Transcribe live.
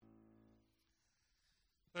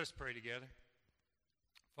Let us pray together.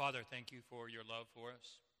 Father, thank you for your love for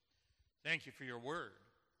us. Thank you for your word.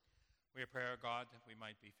 We pray, our God, that we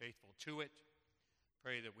might be faithful to it.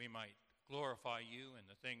 Pray that we might glorify you in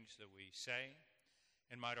the things that we say,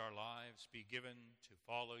 and might our lives be given to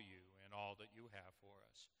follow you in all that you have for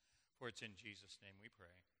us. For it's in Jesus' name we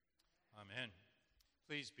pray. Amen.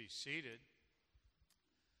 Please be seated.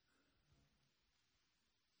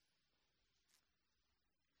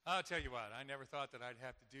 I'll tell you what, I never thought that I'd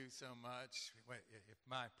have to do so much. If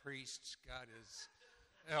my priest got his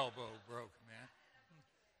elbow broken, man.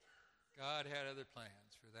 God had other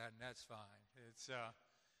plans for that, and that's fine.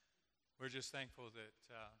 We're just thankful that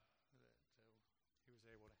he was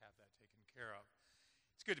able to have that taken care of.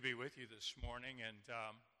 It's good to be with you this morning, and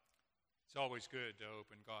it's always good to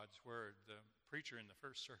open God's Word. The preacher in the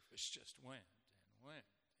first service just went and went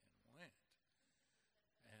and went.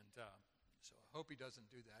 And so I hope he doesn't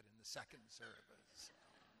do that in the second service.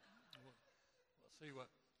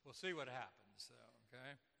 We'll see what happens, though,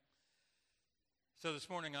 okay? So this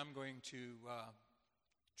morning I'm going to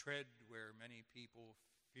tread where many people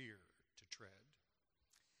fear to tread.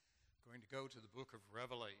 I'm going to go to the book of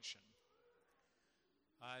Revelation.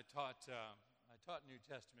 I taught New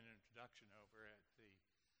Testament introduction over at the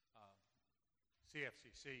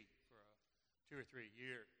CFCC for 2 or 3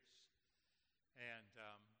 years, and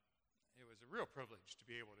it was a real privilege to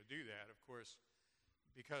be able to do that. Of course,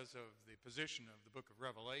 because of the position of the book of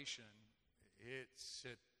Revelation, it's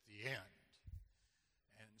at the end.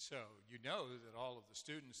 And so you know that all of the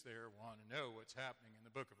students there want to know what's happening in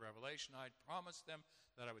the book of Revelation. I'd promised them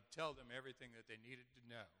that I would tell them everything that they needed to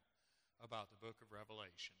know about the book of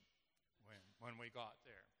Revelation when we got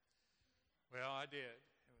there. Well, I did.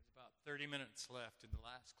 It was about 30 minutes left in the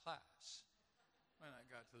last class when I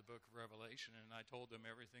got to the book of Revelation, and I told them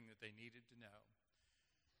everything that they needed to know.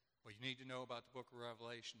 What you need to know about the book of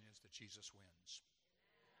Revelation is that Jesus wins.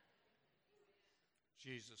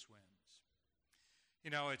 Jesus wins.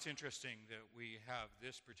 You know, it's interesting that we have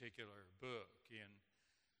this particular book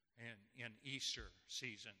in Easter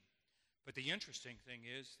season. But the interesting thing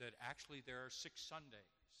is that actually there are 6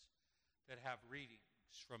 Sundays that have readings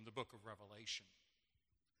from the book of Revelation.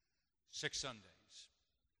 6 Sundays.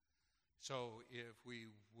 So if we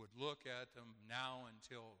would look at them now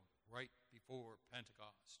until right before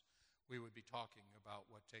Pentecost, we would be talking about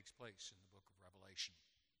what takes place in the book of Revelation.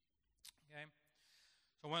 Okay?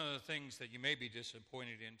 So one of the things that you may be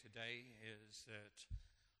disappointed in today is that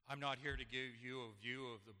I'm not here to give you a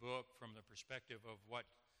view of the book from the perspective of what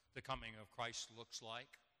the coming of Christ looks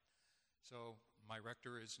like. So my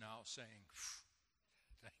rector is now saying,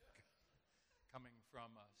 thank God, coming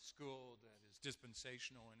from a school that is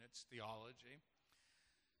dispensational in its theology,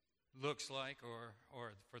 looks like, or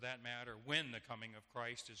for that matter, when the coming of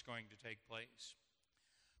Christ is going to take place.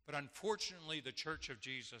 But unfortunately, the Church of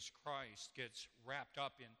Jesus Christ gets wrapped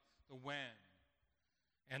up in the when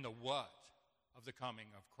and the what of the coming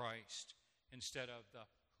of Christ instead of the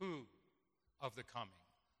who of the coming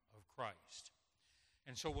of Christ.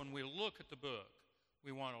 And so when we look at the book,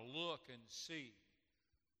 we want to look and see.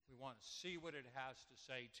 We want to see what it has to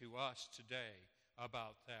say to us today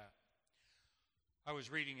about that. I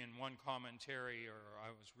was reading in one commentary, or I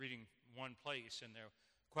was reading one place, and the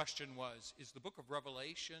question was, is the book of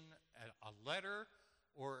Revelation a letter,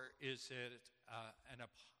 or is it an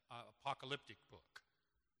apocalyptic book?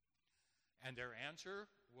 And their answer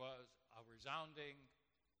was a resounding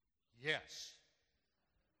yes.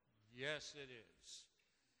 Yes, it is.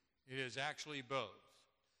 It is actually both.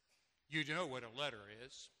 You know what a letter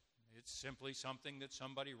is. It's simply something that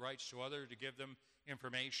somebody writes to other to give them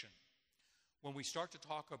information. When we start to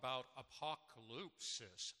talk about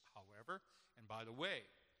apocalypsis, however, and by the way,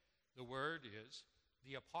 the word is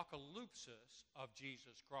the apocalypsis of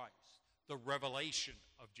Jesus Christ, the revelation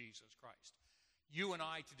of Jesus Christ. You and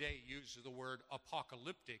I today use the word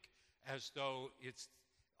apocalyptic as though it's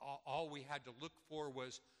all we had to look for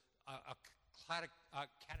was a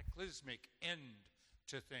cataclysmic end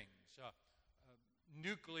to things, a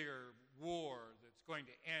nuclear war that's going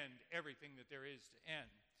to end everything that there is to end.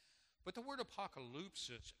 But the word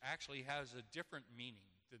apocalypsis actually has a different meaning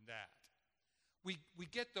than that. We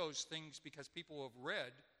get those things because people have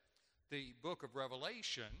read the book of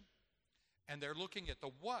Revelation and they're looking at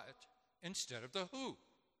the what instead of the who.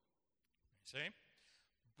 You see?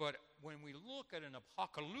 But when we look at an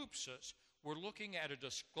apocalypsis, we're looking at a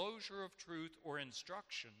disclosure of truth or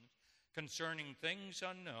instruction concerning things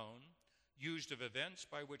unknown, used of events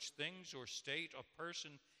by which things or state of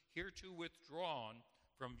person hereto withdrawn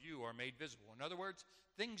from view are made visible. In other words,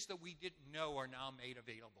 things that we didn't know are now made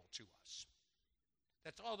available to us.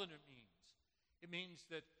 That's all that it means. It means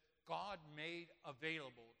that God made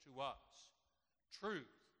available to us truth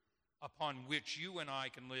upon which you and I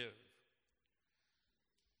can live.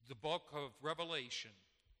 The book of Revelation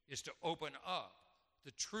is to open up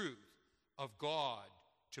the truth of God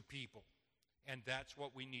to people. And that's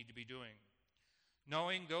what we need to be doing.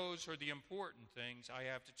 Knowing those are the important things, I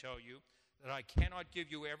have to tell you that I cannot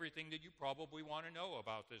give you everything that you probably want to know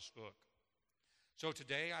about this book. So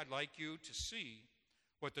today I'd like you to see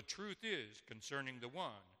what the truth is concerning the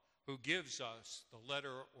one who gives us the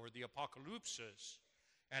letter or the apocalypsis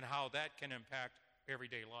and how that can impact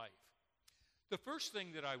everyday life. The first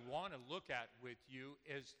thing that I want to look at with you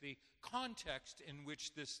is the context in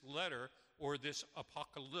which this letter or this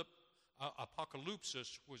apocalypsis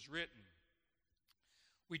was written.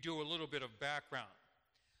 We do a little bit of background.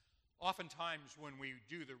 Oftentimes when we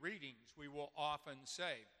do the readings, we will often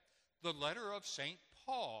say, the letter of St.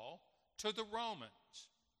 Paul to the Romans.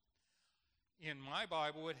 In my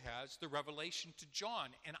Bible, it has the revelation to John,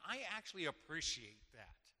 and I actually appreciate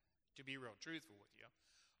that, to be real truthful with you.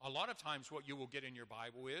 A lot of times what you will get in your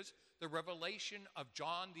Bible is the revelation of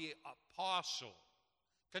John the Apostle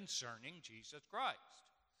concerning Jesus Christ.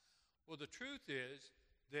 Well, the truth is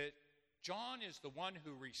that John is the one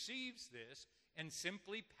who receives this and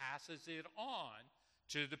simply passes it on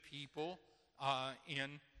to the people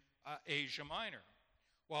in Asia Minor.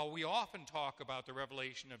 While we often talk about the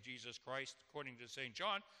revelation of Jesus Christ according to St.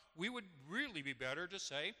 John, we would really be better to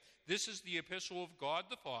say this is the epistle of God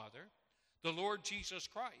the Father, the Lord Jesus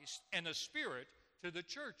Christ, and the Spirit to the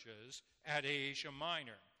churches at Asia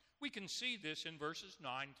Minor. We can see this in verses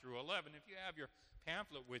 9 through 11. If you have your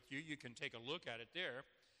pamphlet with you, you can take a look at it there.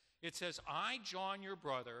 It says, I, John, your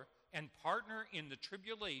brother, and partner in the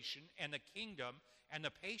tribulation and the kingdom and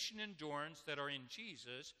the patient endurance that are in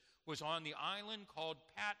Jesus, was on the island called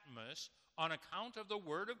Patmos on account of the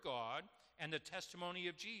word of God and the testimony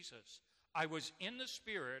of Jesus. I was in the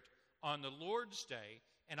Spirit on the Lord's day,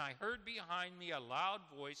 and I heard behind me a loud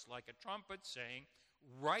voice like a trumpet saying,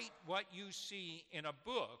 write what you see in a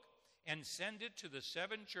book and send it to the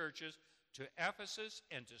 7 churches, to Ephesus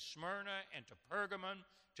and to Smyrna and to Pergamon,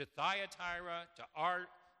 to Thyatira, to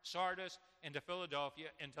Sardis and to Philadelphia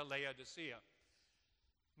and to Laodicea.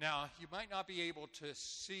 Now, you might not be able to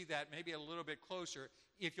see that maybe a little bit closer.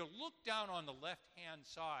 If you look down on the left-hand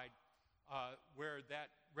side where that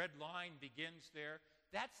red line begins there,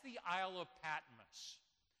 that's the Isle of Patmos.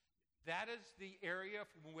 That is the area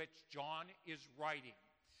from which John is writing.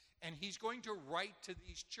 And he's going to write to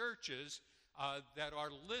these churches that are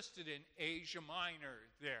listed in Asia Minor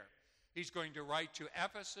there. He's going to write to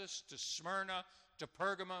Ephesus, to Smyrna, to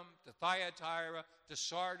Pergamum, to Thyatira, to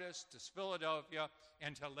Sardis, to Philadelphia,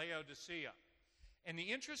 and to Laodicea. And the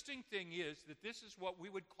interesting thing is that this is what we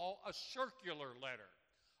would call a circular letter.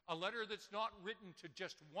 A letter that's not written to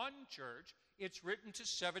just one church. It's written to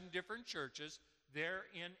 7 different churches there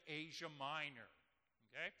in Asia Minor.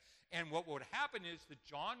 Okay? And what would happen is that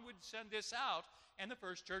John would send this out, and the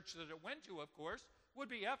first church that it went to, of course, would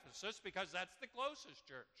be Ephesus, because that's the closest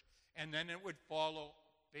church. And then it would follow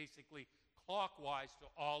basically clockwise to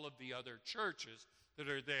all of the other churches that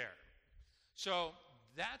are there. So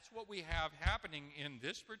that's what we have happening in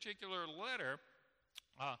this particular letter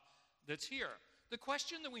that's here. The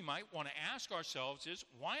question that we might want to ask ourselves is,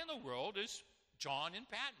 why in the world is John in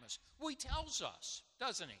Patmos? Well, he tells us,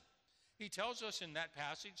 doesn't he? He tells us in that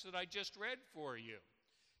passage that I just read for you.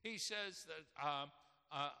 He says that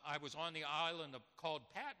I was on the island called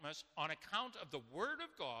Patmos on account of the word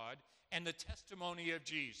of God and the testimony of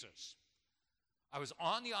Jesus. I was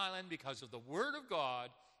on the island because of the word of God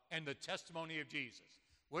and the testimony of Jesus.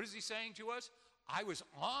 What is he saying to us? I was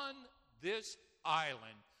on this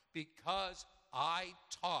island because I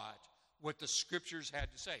taught what the scriptures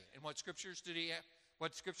had to say. And what scriptures did he have?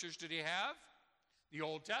 What scriptures did he have? The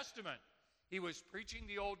Old Testament. He was preaching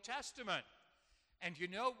the Old Testament. And you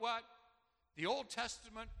know what? The Old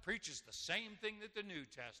Testament preaches the same thing that the New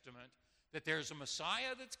Testament, that there's a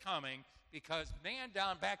Messiah that's coming because man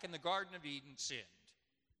down back in the Garden of Eden sinned.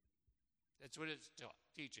 That's what it's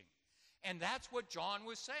teaching. And that's what John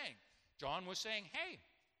was saying. John was saying, hey,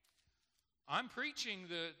 I'm preaching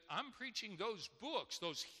those books,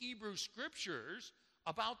 those Hebrew scriptures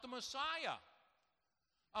about the Messiah.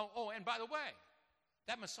 Oh, and by the way,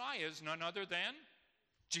 that Messiah is none other than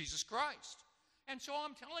Jesus Christ. And so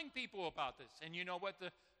I'm telling people about this. And you know what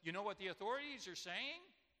the authorities are saying?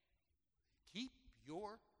 Keep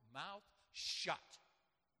your mouth shut.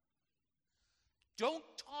 Don't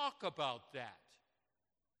talk about that.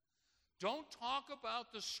 Don't talk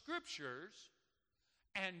about the scriptures,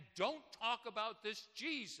 and don't talk about this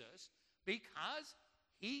Jesus, because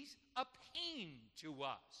he's a pain mean to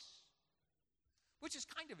us, which is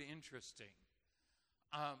kind of interesting.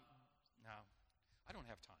 Now, I don't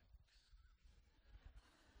have time.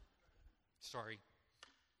 Sorry.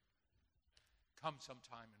 Come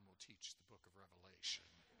sometime and we'll teach the book of Revelation.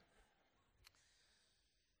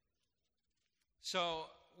 So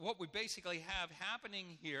what we basically have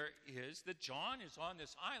happening here is that John is on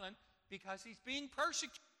this island because he's being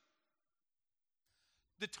persecuted.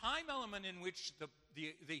 The time element in which the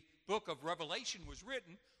book of Revelation was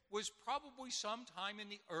written was probably sometime in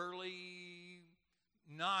the early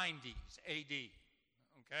 90s AD.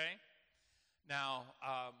 Okay? Now,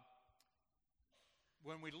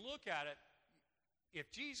 when we look at it,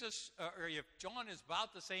 if John is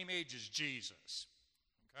about the same age as Jesus,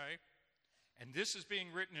 okay, and this is being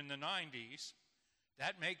written in the 90s,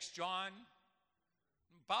 that makes John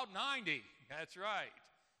about 90. That's right.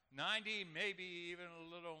 90, maybe even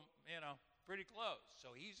a little, pretty close. So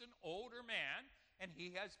he's an older man, and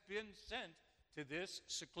he has been sent to this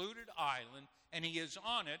secluded island, and he is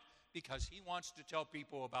on it because he wants to tell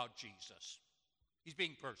people about Jesus. He's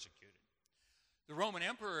being persecuted. The Roman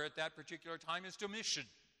emperor at that particular time is Domitian.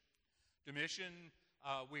 Domitian,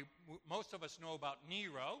 most of us know about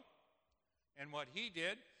Nero and what he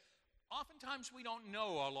did. Oftentimes we don't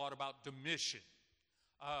know a lot about Domitian.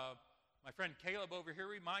 My friend Caleb over here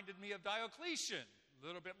reminded me of Diocletian a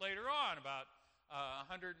little bit later on, about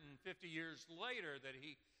 150 years later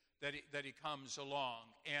that he comes along,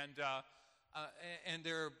 and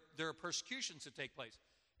there are persecutions that take place.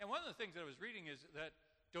 And one of the things that I was reading is that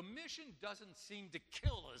Domitian doesn't seem to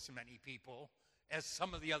kill as many people as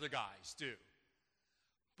some of the other guys do.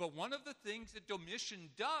 But one of the things that Domitian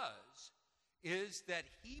does is that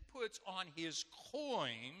he puts on his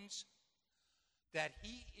coins that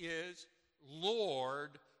he is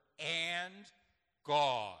Lord and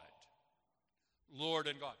God. Lord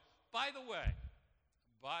and God. By the way,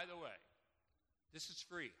 this is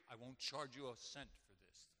free. I won't charge you a cent for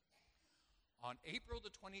this. On April the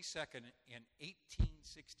 22nd in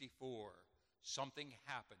 1864, something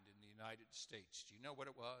happened in the United States. Do you know what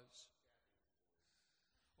it was?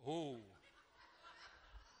 Oh.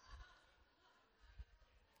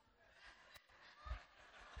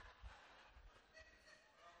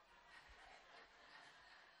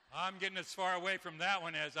 I'm getting as far away from that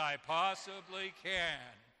one as I possibly can.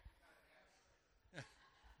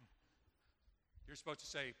 You're supposed to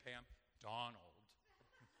say, Pam, Donald.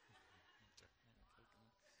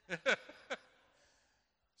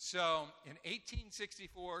 So, in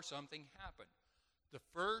 1864, something happened. The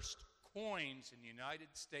first coins in the United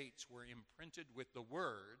States were imprinted with the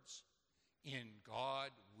words, "In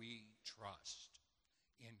God we trust."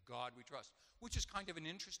 In God we trust. Which is kind of an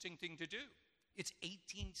interesting thing to do. It's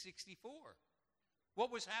 1864.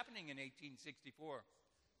 What was happening in 1864?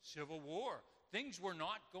 Civil War. Things were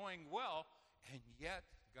not going well, and yet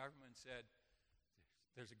the government said,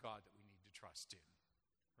 there's a God that we need to trust in,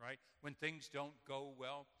 right? When things don't go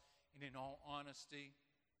well, and in all honesty,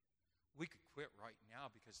 we could quit right now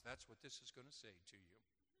because that's what this is going to say to you.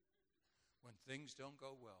 When things don't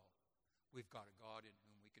go well, we've got a God in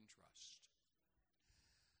whom we can trust.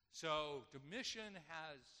 So Domitian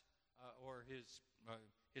has, or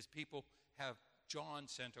his people have John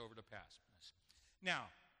sent over to Patmos. Now,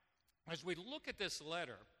 as we look at this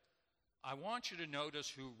letter, I want you to notice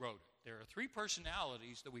who wrote it. There are three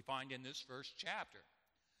personalities that we find in this first chapter.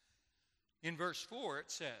 In verse 4,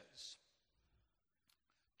 it says,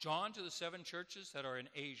 John to the 7 churches that are in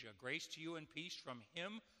Asia, grace to you and peace from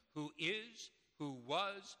him who is, who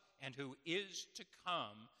was, and who is to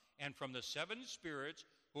come, and from the 7 spirits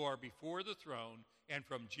who are before the throne, and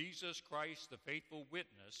from Jesus Christ, the faithful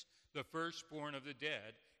witness, the firstborn of the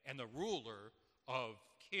dead, and the ruler of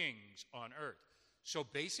kings on earth. So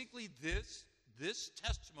basically this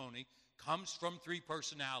testimony comes from three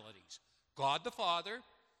personalities. God the Father,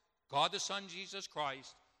 God the Son, Jesus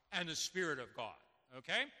Christ, and the Spirit of God.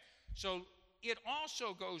 Okay? So it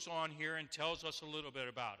also goes on here and tells us a little bit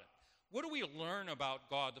about it. What do we learn about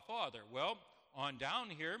God the Father? Well, on down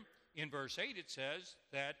here in verse 8 it says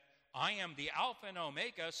that I am the Alpha and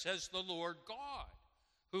Omega, says the Lord God,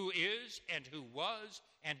 who is and who was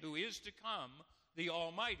and who is to come, the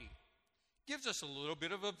Almighty. Gives us a little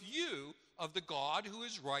bit of a view of the God who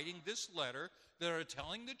is writing this letter that are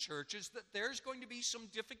telling the churches that there's going to be some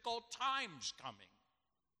difficult times coming.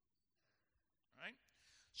 Right?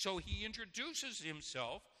 So he introduces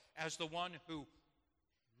himself as the one who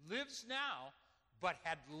lives now, but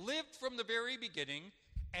had lived from the very beginning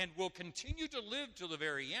and will continue to live till the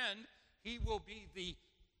very end. He will be the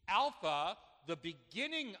Alpha, the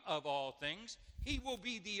beginning of all things. He will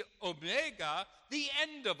be the Omega, the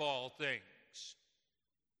end of all things.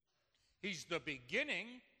 He's the beginning,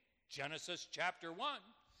 Genesis chapter 1.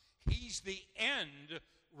 He's the end,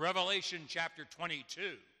 Revelation chapter 22.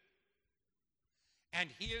 And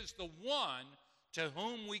he is the one to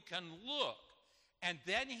whom we can look. And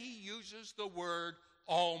then he uses the word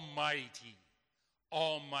Almighty.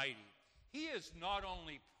 Almighty. He is not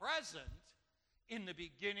only present in the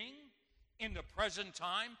beginning, in the present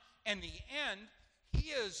time, and the end.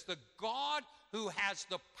 He is the God who has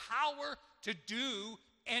the power to do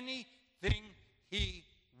anything he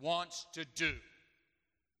wants to do.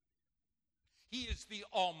 He is the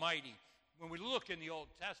Almighty. When we look in the Old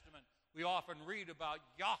Testament, we often read about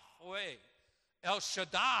Yahweh, El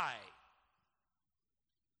Shaddai,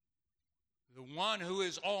 the one who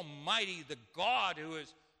is almighty, the God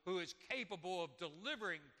who is capable of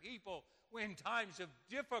delivering people in times of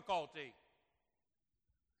difficulty.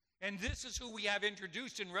 And this is who we have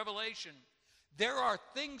introduced in Revelation. There are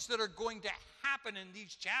things that are going to happen in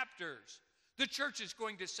these chapters. The church is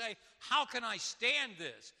going to say, how can I stand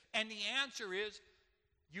this? And the answer is,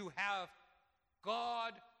 you have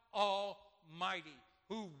God Almighty,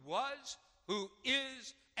 who was, who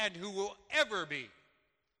is, and who will ever be,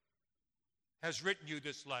 has written you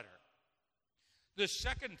this letter. The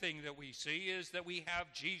second thing that we see is that we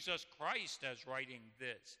have Jesus Christ as writing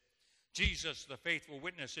this. Jesus, the faithful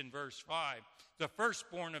witness in verse 5, the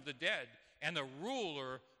firstborn of the dead and the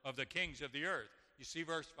ruler of the kings of the earth. You see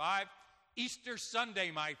verse 5? Easter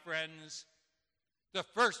Sunday, my friends, the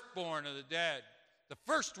firstborn of the dead, the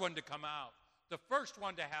first one to come out, the first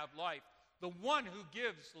one to have life, the one who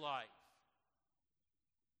gives life.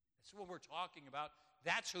 That's what we're talking about.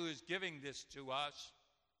 That's who is giving this to us.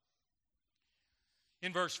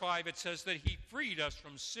 In verse 5, it says that he freed us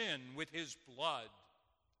from sin with his blood.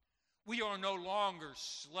 We are no longer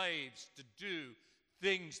slaves to do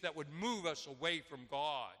things that would move us away from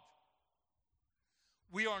God.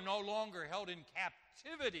 We are no longer held in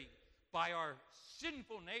captivity by our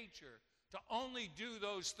sinful nature to only do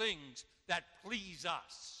those things that please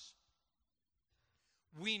us.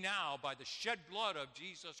 We now, by the shed blood of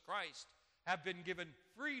Jesus Christ, have been given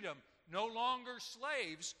freedom, no longer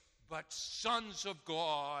slaves, but sons of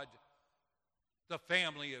God, the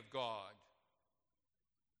family of God.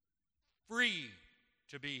 Free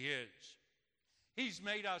to be his. He's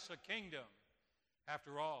made us a kingdom.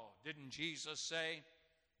 After all, didn't Jesus say,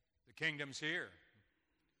 the kingdom's here?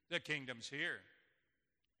 The kingdom's here.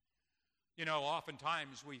 You know,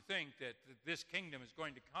 oftentimes we think that this kingdom is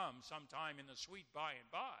going to come sometime in the sweet by and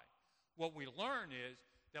by. What we learn is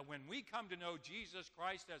that when we come to know Jesus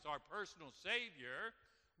Christ as our personal Savior,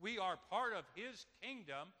 we are part of his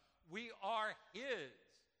kingdom. We are his,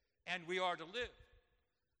 and we are to live.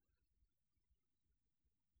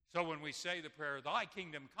 So when we say the prayer, thy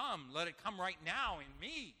kingdom come, let it come right now in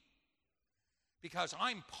me, because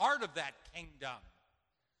I'm part of that kingdom.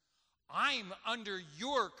 I'm under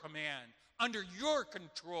your command, under your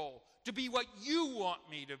control, to be what you want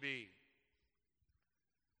me to be.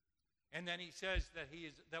 And then he says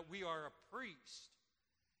that we are a priest.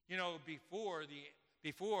 You know,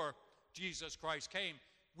 before Jesus Christ came,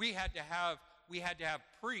 we had to have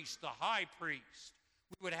priests, the high priest.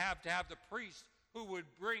 We would have to have the priest who would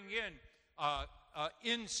bring in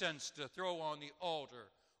incense to throw on the altar,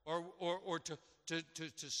 or to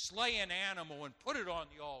slay an animal and put it on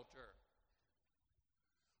the altar.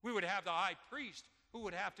 We would have the high priest who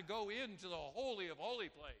would have to go into the Holy of Holy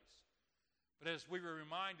place. But as we were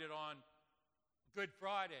reminded on Good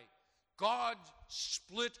Friday, God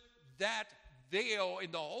split that veil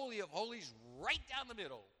in the Holy of Holies right down the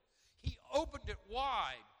middle. He opened it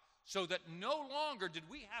wide so that no longer did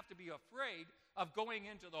we have to be afraid of going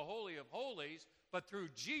into the Holy of Holies, but through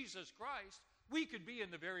Jesus Christ, we could be in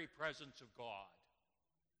the very presence of God.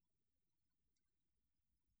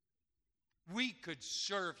 We could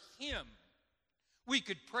serve him. We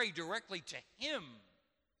could pray directly to him.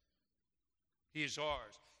 He is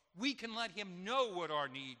ours. We can let him know what our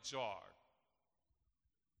needs are.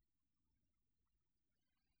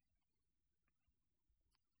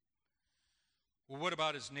 Well, what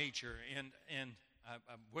about his nature? And I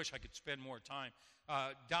wish I could spend more time.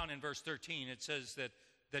 Down in verse 13, it says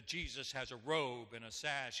that Jesus has a robe and a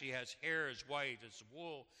sash. He has hair as white as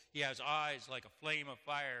wool. He has eyes like a flame of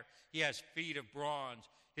fire. He has feet of bronze.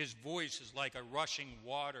 His voice is like a rushing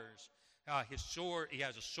waters. He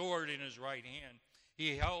has a sword in his right hand.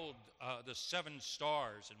 He held the 7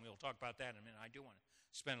 stars, and we'll talk about that in a minute. I do want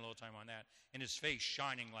to spend a little time on that. And his face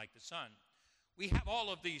shining like the sun. We have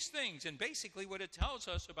all of these things, and basically what it tells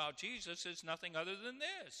us about Jesus is nothing other than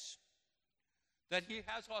this: that he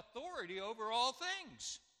has authority over all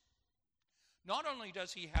things. Not only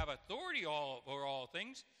does he have authority over all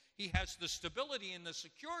things, he has the stability and the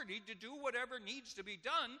security to do whatever needs to be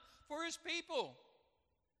done for his people.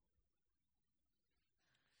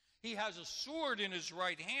 He has a sword in his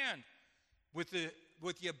right hand with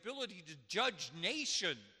the ability to judge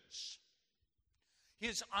nations.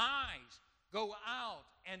 His eyes go out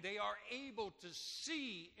and they are able to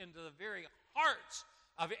see into the very hearts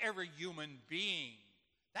of every human being.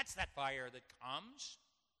 That's that fire that comes.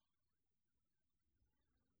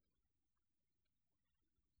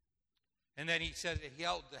 And then he said that he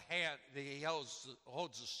held the hand, he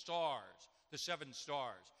holds the stars, the 7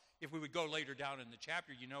 stars. If we would go later down in the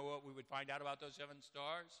chapter, you know what we would find out about those 7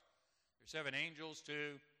 stars? They're 7 angels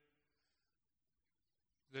to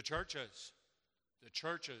the churches. The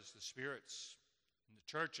churches, the spirits, and the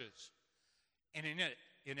churches. And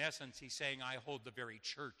in essence, he's saying, I hold the very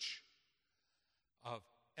church of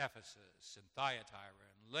Ephesus and Thyatira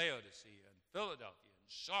and Laodicea and Philadelphia and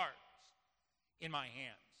Sardis in my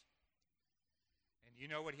hands. And you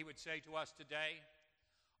know what he would say to us today?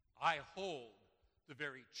 I hold the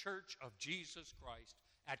very church of Jesus Christ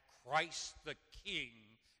at Christ the King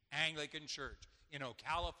Anglican Church in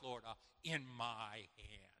Ocala, Florida, in my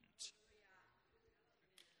hands.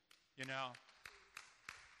 You know,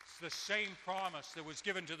 it's the same promise that was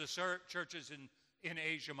given to the churches in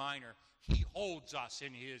Asia Minor. He holds us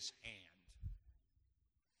in his hand.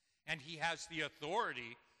 And he has the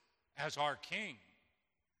authority as our king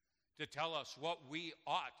to tell us what we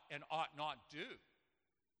ought and ought not do.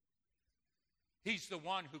 He's the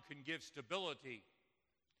one who can give stability.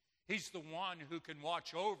 He's the one who can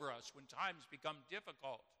watch over us when times become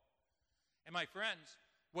difficult. And my friends,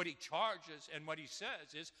 what he charges and what he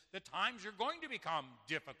says is that times are going to become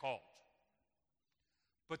difficult.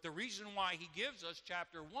 But the reason why he gives us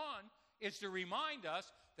chapter 1 is to remind us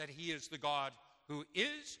that he is the God who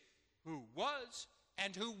is, who was,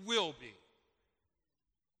 and who will be.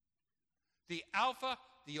 The Alpha,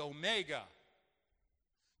 the Omega,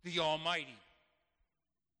 the Almighty.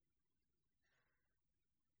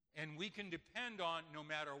 And we can depend on, no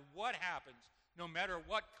matter what happens, no matter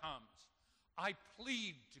what comes. I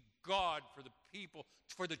plead to God for the people,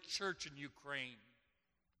 for the church in Ukraine.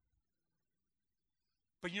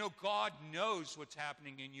 But you know, God knows what's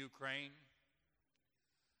happening in Ukraine.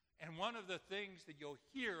 And one of the things that you'll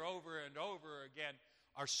hear over and over again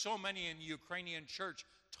are so many in the Ukrainian church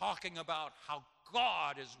talking about how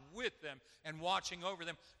God is with them and watching over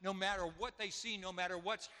them, no matter what they see, no matter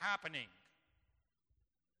what's happening.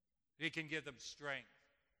 He can give them strength.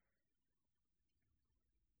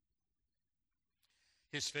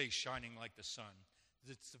 His face shining like the sun.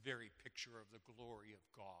 It's the very picture of the glory of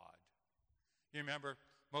God. You remember,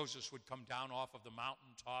 Moses would come down off of the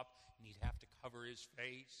mountaintop and he'd have to cover his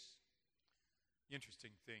face. The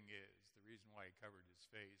interesting thing is, the reason why he covered his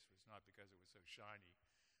face was not because it was so shiny,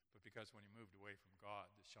 but because when he moved away from God,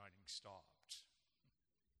 the shining stopped.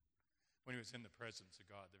 When he was in the presence of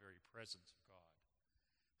God, the very presence of God,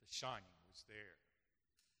 the shining was there.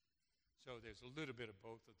 So there's a little bit of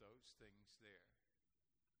both of those things there.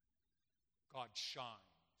 God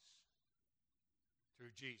shines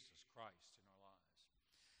through Jesus Christ in our lives.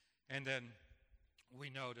 And then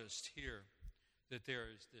we noticed here that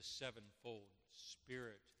there is this sevenfold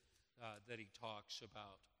spirit that he talks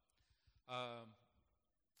about.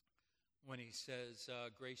 When he says,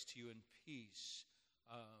 grace to you and peace,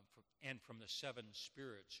 and from the 7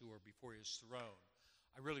 spirits who are before his throne.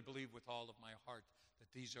 I really believe with all of my heart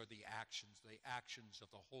that these are the actions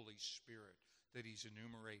of the Holy Spirit that he's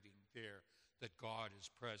enumerating there, that God is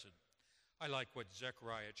present. I like what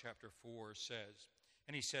Zechariah chapter 4 says.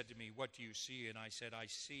 And he said to me, what do you see? And I said, I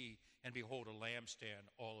see, and behold, a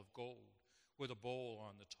lampstand all of gold, with a bowl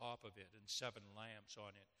on the top of it, and 7 lamps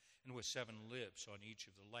on it, and with 7 lips on each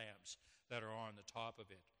of the lamps that are on the top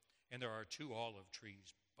of it. And there are 2 olive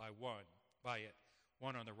trees by it,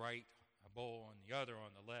 one on the right, a bowl on the other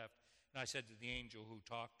on the left. And I said to the angel who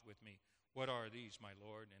talked with me, what are these, my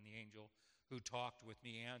Lord? And the angel who talked with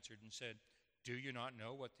me answered and said, do you not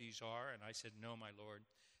know what these are? And I said, no, my Lord.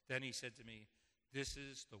 Then he said to me, this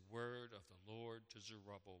is the word of the Lord to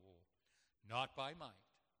Zerubbabel, not by might,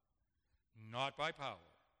 not by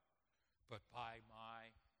power, but by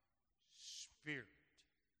my Spirit,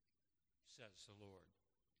 says the Lord.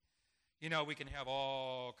 You know, we can have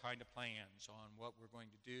all kind of plans on what we're going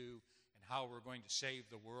to do and how we're going to save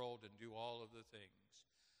the world and do all of the things.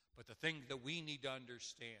 But the thing that we need to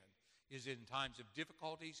understand is in times of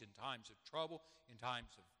difficulties, in times of trouble, in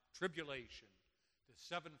times of tribulation, the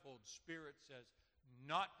sevenfold Spirit says,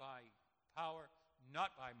 not by power,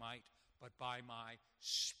 not by might, but by my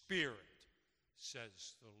Spirit,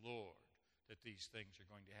 says the Lord. that these things are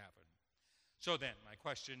going to happen. So then, my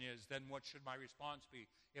question is, then what should my response be?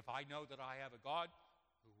 If I know that I have a God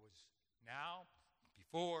who was now,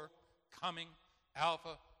 before, coming,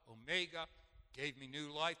 Alpha, Omega, gave me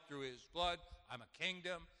new life through his blood, I'm a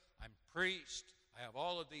kingdom, I'm priest, I have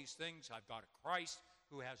all of these things, I've got a Christ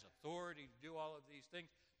who has authority to do all of these things.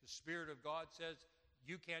 The Spirit of God says,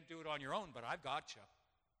 you can't do it on your own, but I've got you.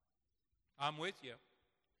 I'm with you.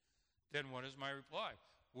 Then what is my reply?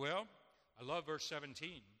 Well, I love verse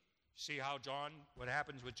 17. See how what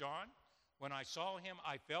happens with John? When I saw him,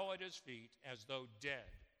 I fell at his feet as though dead.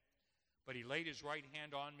 But he laid his right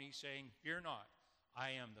hand on me, saying, Fear not,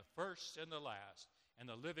 I am the first and the last, and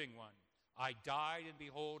the living one. I died, and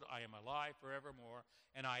behold, I am alive forevermore,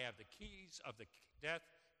 and I have the keys of the death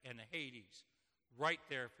and Hades. Write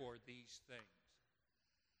therefore these things.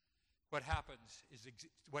 What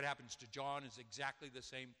happens to John is exactly the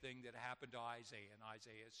same thing that happened to Isaiah in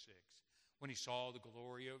Isaiah 6. When he saw the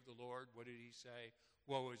glory of the Lord, what did he say?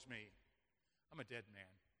 Woe is me. I'm a dead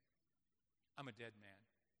man. I'm a dead man.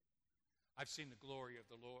 I've seen the glory of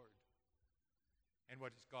the Lord. And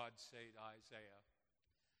what does God say to Isaiah?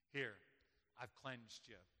 Here, I've cleansed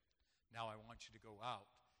you. Now I want you to go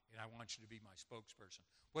out, and I want you to be my spokesperson.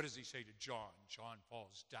 What does he say to John? John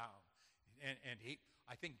falls down. And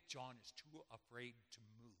I think John is too afraid to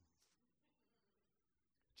move.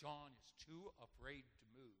 John is too afraid to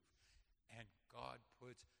move. And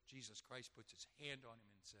Jesus Christ puts his hand on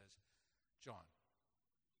him and says, John,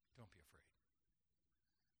 don't be afraid.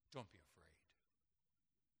 Don't be afraid.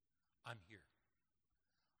 I'm here.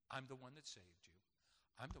 I'm the one that saved you.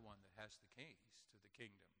 I'm the one that has the keys to the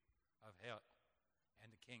kingdom of hell and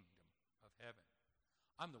the kingdom of heaven.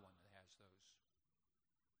 I'm the one that has those.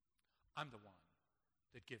 I'm the one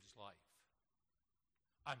that gives life.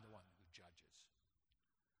 I'm the one who judges.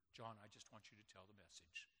 John, I just want you to tell the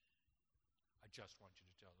message. I just want you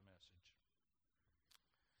to tell the message.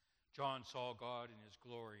 John saw God in his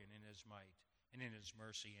glory and in his might and in his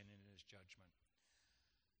mercy and in his judgment.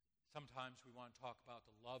 Sometimes we want to talk about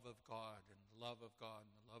the love of God and the love of God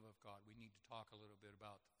and the love of God. We need to talk a little bit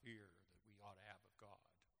about the fear that we ought to have of God.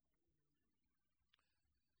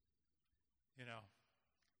 You know,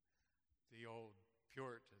 the old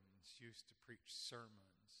Puritans used to preach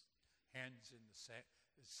sermons,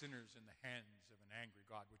 sinners in the hands of an angry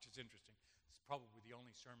God, which is interesting. It's probably the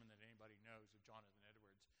only sermon that anybody knows of Jonathan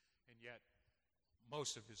Edwards, and yet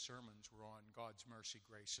most of his sermons were on God's mercy,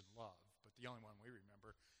 grace, and love. But the only one we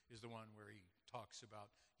remember is the one where he talks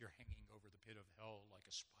about you're hanging over the pit of hell like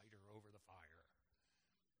a spider over the fire.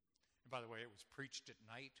 And by the way, it was preached at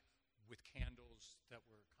night with candles that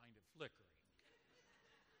were kind of flickering.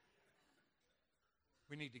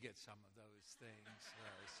 We need to get some of those things,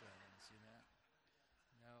 you know.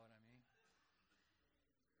 You know what I mean?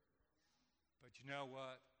 But you know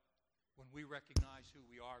what? When we recognize who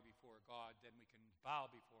we are before God, then we can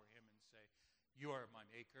bow before him and say, you are my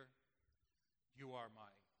maker. You are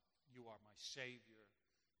my Savior.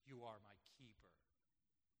 You are my keeper.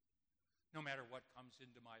 No matter what comes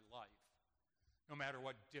into my life, no matter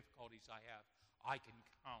what difficulties I have, I can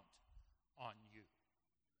count on you.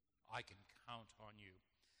 I can count on you.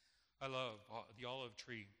 I love the Olive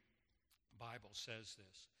Tree Bible says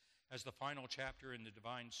this. As the final chapter in the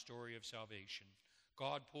divine story of salvation,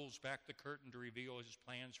 God pulls back the curtain to reveal his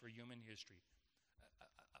plans for human history.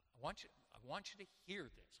 I want you to hear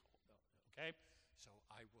this, okay? So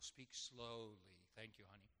I will speak slowly. Thank you,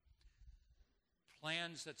 honey.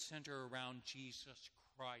 Plans that center around Jesus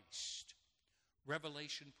Christ.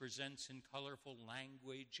 Revelation presents in colorful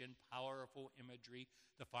language and powerful imagery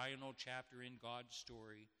the final chapter in God's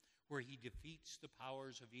story, where he defeats the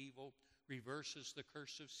powers of evil, reverses the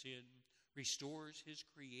curse of sin, restores his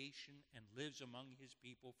creation, and lives among his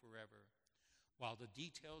people forever. While the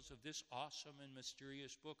details of this awesome and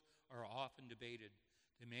mysterious book are often debated,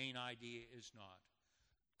 the main idea is not.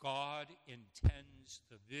 God intends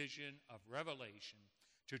the vision of Revelation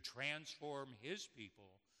to transform his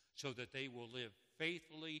people so that they will live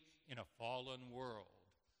faithfully in a fallen world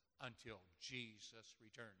until Jesus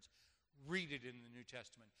returns. Read it in the New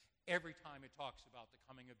Testament. Every time it talks about the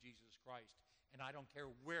coming of Jesus Christ, and I don't care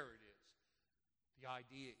where it is, the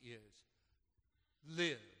idea is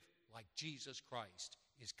live like Jesus Christ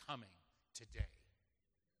is coming today.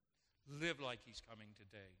 Live like he's coming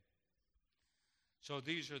today. So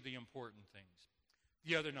these are the important things.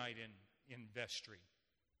 The other night in vestry,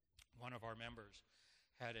 one of our members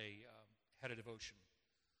had a devotion,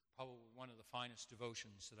 probably one of the finest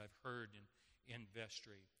devotions that I've heard in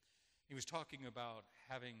vestry. He was talking about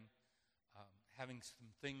having some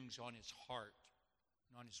things on his heart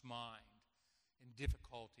and on his mind. and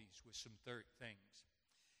difficulties with some things.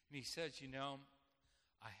 And he says,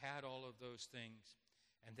 I had all of those things.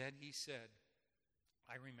 And then he said,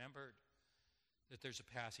 I remembered that there's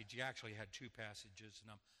a passage. He actually had two passages,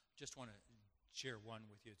 and I just want to share one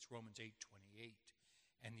with you. It's Romans 8:28,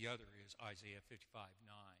 and the other is Isaiah 55:9.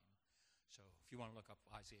 So if you want to look up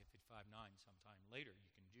Isaiah 55:9 sometime later, you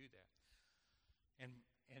can do that. And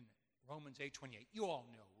Romans 8:28, you all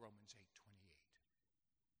know Romans 8:28.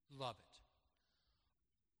 Love it.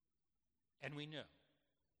 And we know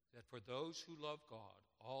that for those who love God,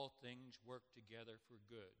 all things work together for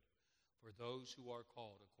good, for those who are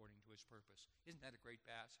called according to his purpose. Isn't that a great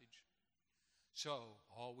passage? So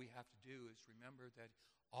all we have to do is remember that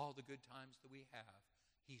all the good times that we have,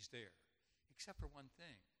 he's there. Except for one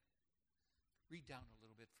thing. Read down a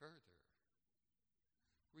little bit further.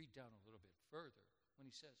 Read down a little bit further when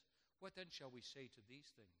he says, what then shall we say to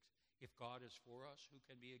these things? If God is for us, who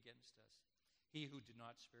can be against us? He who did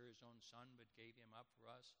not spare his own son, but gave him up for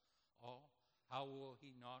us all, how will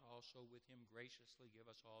he not also with him graciously give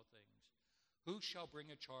us all things? Who shall bring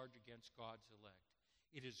a charge against God's elect?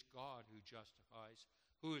 It is God who justifies.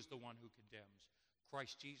 Who is the one who condemns?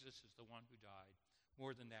 Christ Jesus is the one who died.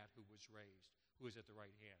 More than that, who was raised, who is at the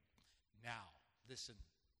right hand. Now, listen.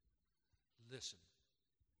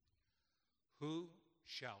 Who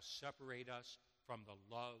shall separate us from the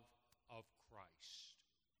love of Christ?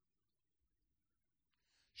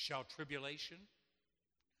 Shall tribulation,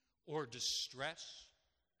 or distress,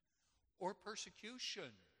 or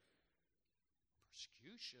persecution,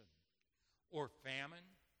 or famine,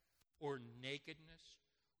 or nakedness,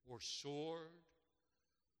 or sword,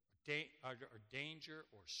 or danger,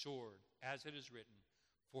 or sword, as it is written,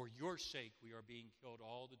 for your sake we are being killed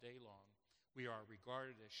all the day long. We are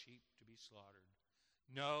regarded as sheep to be slaughtered.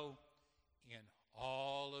 No, in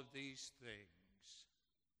all of these things,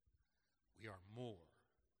 we are more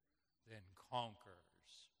than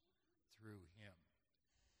conquerors through him.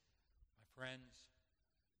 My friends,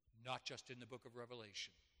 not just in the book of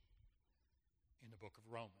Revelation, in the book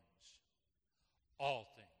of Romans,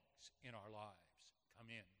 all things in our lives come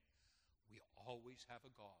in. We always have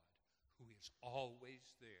a God who is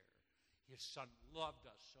always there. His Son loved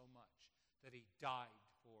us so much that he died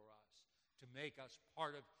for us to make us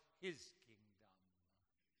part of his kingdom,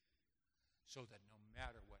 so that no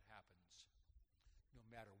matter what happens,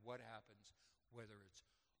 whether it's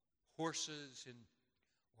horses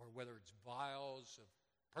or whether it's vials of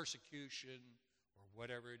persecution or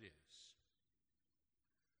whatever it is,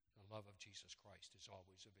 the love of Jesus Christ is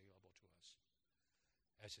always available to us,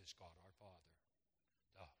 as is God our Father,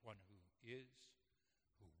 the one who is,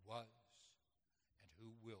 who was, and who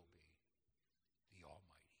will